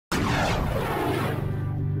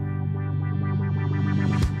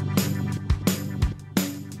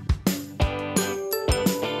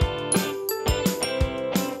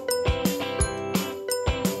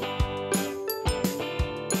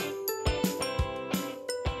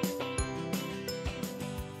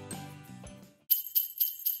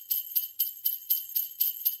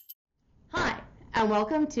and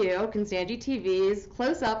welcome to Constangy TV's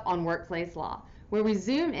Close Up on Workplace Law, where we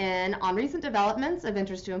zoom in on recent developments of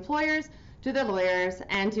interest to employers, to their lawyers,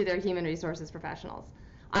 and to their human resources professionals.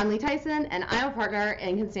 I'm Leigh Tyson, and I'm a partner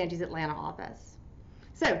in Constangy's Atlanta office.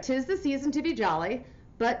 So, 'tis the season to be jolly,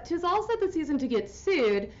 but 'tis also the season to get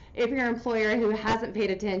sued if you're an employer who hasn't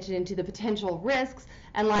paid attention to the potential risks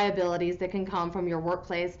and liabilities that can come from your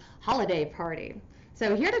workplace holiday party.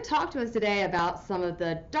 So here to talk to us today about some of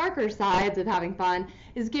the darker sides of having fun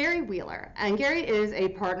is Gary Wheeler. And Gary is a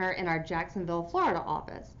partner in our Jacksonville, Florida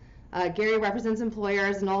office. Gary represents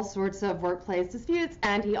employers in all sorts of workplace disputes,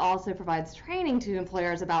 and he also provides training to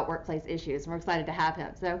employers about workplace issues. And we're excited to have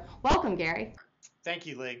him. So welcome, Gary. Thank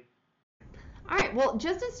you, Leigh. All right, well,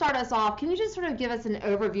 just to start us off, can you just sort of give us an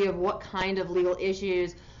overview of what kind of legal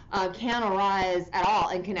issues can arise at all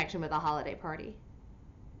in connection with a holiday party?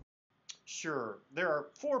 Sure. There are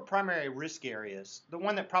four primary risk areas. The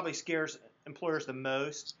one that probably scares employers the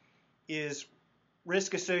most is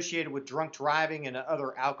risk associated with drunk driving and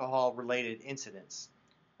other alcohol-related incidents.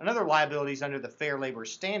 Another liability is under the Fair Labor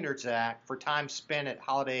Standards Act for time spent at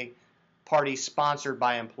holiday parties sponsored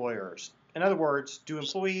by employers. In other words, do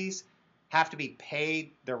employees have to be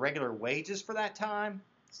paid their regular wages for that time,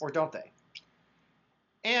 or don't they?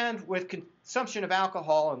 And with consumption of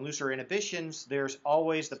alcohol and looser inhibitions, there's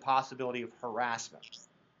always the possibility of harassment.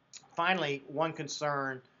 Finally, one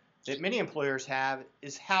concern that many employers have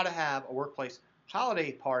is how to have a workplace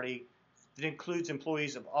holiday party that includes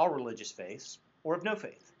employees of all religious faiths or of no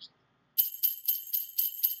faith.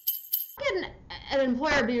 Can an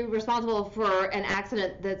employer be responsible for an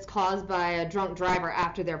accident that's caused by a drunk driver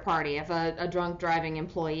after their party? If a drunk driving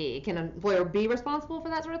employee, can an employer be responsible for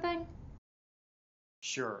that sort of thing?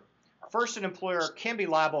 Sure. First, an employer can be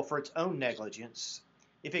liable for its own negligence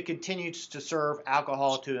if it continues to serve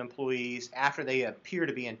alcohol to employees after they appear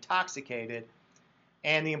to be intoxicated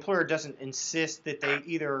and the employer doesn't insist that they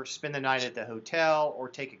either spend the night at the hotel or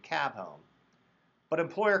take a cab home. But an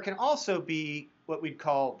employer can also be what we'd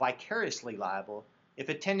call vicariously liable if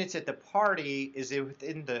attendance at the party is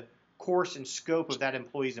within the course and scope of that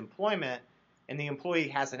employee's employment and the employee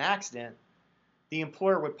has an accident. The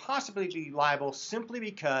employer would possibly be liable simply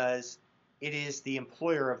because it is the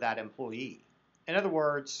employer of that employee. In other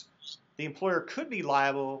words, the employer could be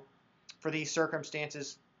liable for these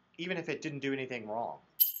circumstances even if it didn't do anything wrong.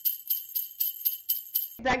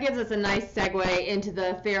 That gives us a nice segue into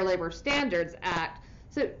the Fair Labor Standards Act.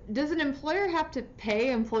 So does an employer have to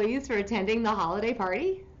pay employees for attending the holiday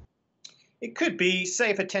party? It could be, say,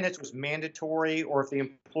 if attendance was mandatory or if the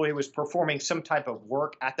employee was performing some type of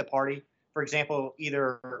work at the party. For example,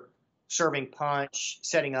 either serving punch,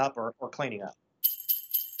 setting up, or cleaning up.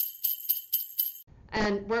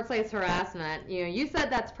 And workplace harassment, you said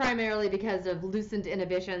that's primarily because of loosened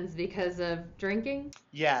inhibitions because of drinking?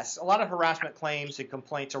 Yes, a lot of harassment claims and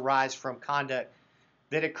complaints arise from conduct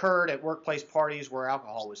that occurred at workplace parties where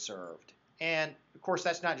alcohol was served. And, of course,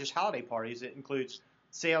 that's not just holiday parties. It includes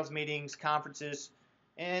sales meetings, conferences,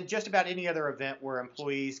 and just about any other event where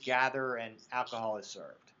employees gather and alcohol is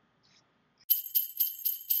served.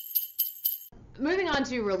 Moving on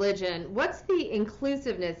to religion, what's the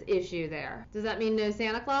inclusiveness issue there? Does that mean no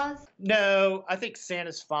Santa Claus? No, I think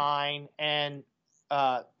Santa's fine, and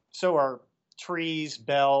so are trees,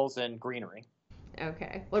 bells, and greenery.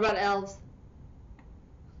 Okay. What about elves?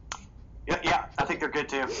 Yeah, I think they're good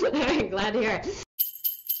too. Glad to hear it.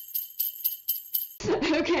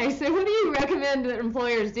 Okay, so what do you recommend that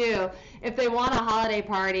employers do if they want a holiday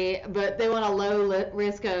party, but they want a low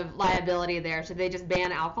risk of liability there? Should they just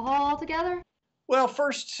ban alcohol altogether? Well,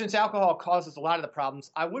 first, since alcohol causes a lot of the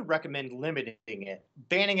problems, I would recommend limiting it.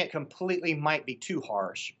 Banning it completely might be too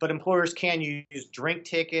harsh, but employers can use drink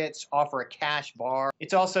tickets, offer a cash bar.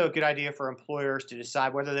 It's also a good idea for employers to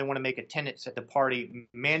decide whether they want to make attendance at the party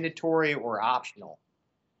mandatory or optional.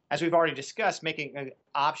 As we've already discussed, making it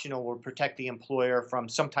optional would protect the employer from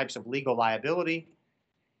some types of legal liability,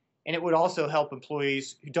 and it would also help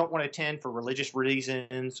employees who don't want to attend for religious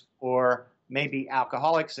reasons or maybe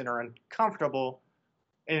alcoholics and are uncomfortable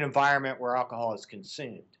in an environment where alcohol is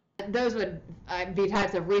consumed. Those would be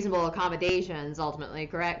types of reasonable accommodations ultimately,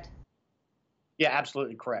 correct? Yeah,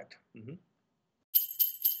 absolutely correct. Mm-hmm.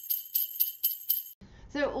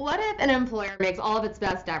 So what if an employer makes all of its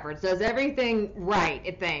best efforts, does everything right,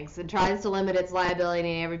 it thinks, and tries to limit its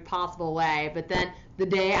liability in every possible way, but then the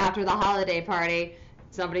day after the holiday party,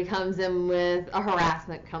 somebody comes in with a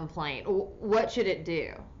harassment complaint? What should it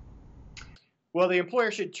do? Well, the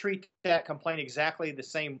employer should treat that complaint exactly the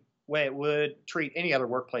same way it would treat any other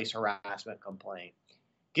workplace harassment complaint.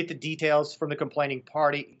 Get the details from the complaining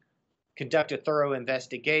party, conduct a thorough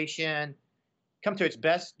investigation, come to its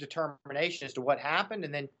best determination as to what happened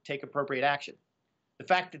and then take appropriate action. The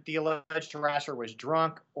fact that the alleged harasser was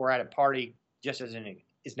drunk or at a party just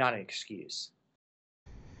is not an excuse.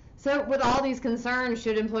 So with all these concerns,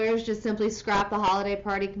 should employers just simply scrap the holiday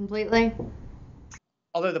party completely?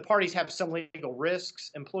 Although the parties have some legal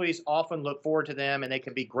risks, employees often look forward to them and they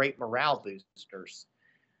can be great morale boosters.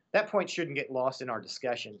 That point shouldn't get lost in our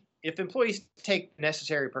discussion. If employees take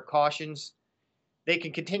necessary precautions, they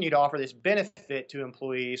can continue to offer this benefit to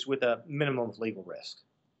employees with a minimum of legal risk.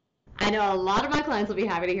 I know a lot of my clients will be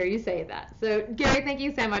happy to hear you say that. So Gary, thank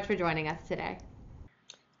you so much for joining us today.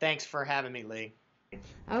 Thanks for having me, Leigh.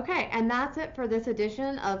 Okay, and that's it for this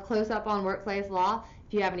edition of Close Up on Workplace Law.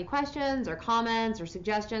 If you have any questions or comments or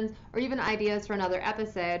suggestions or even ideas for another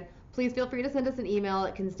episode, please feel free to send us an email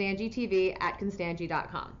at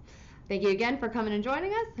constangytv@constangy.com. Thank you again for coming and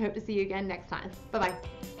joining us. Hope to see you again next time. Bye-bye.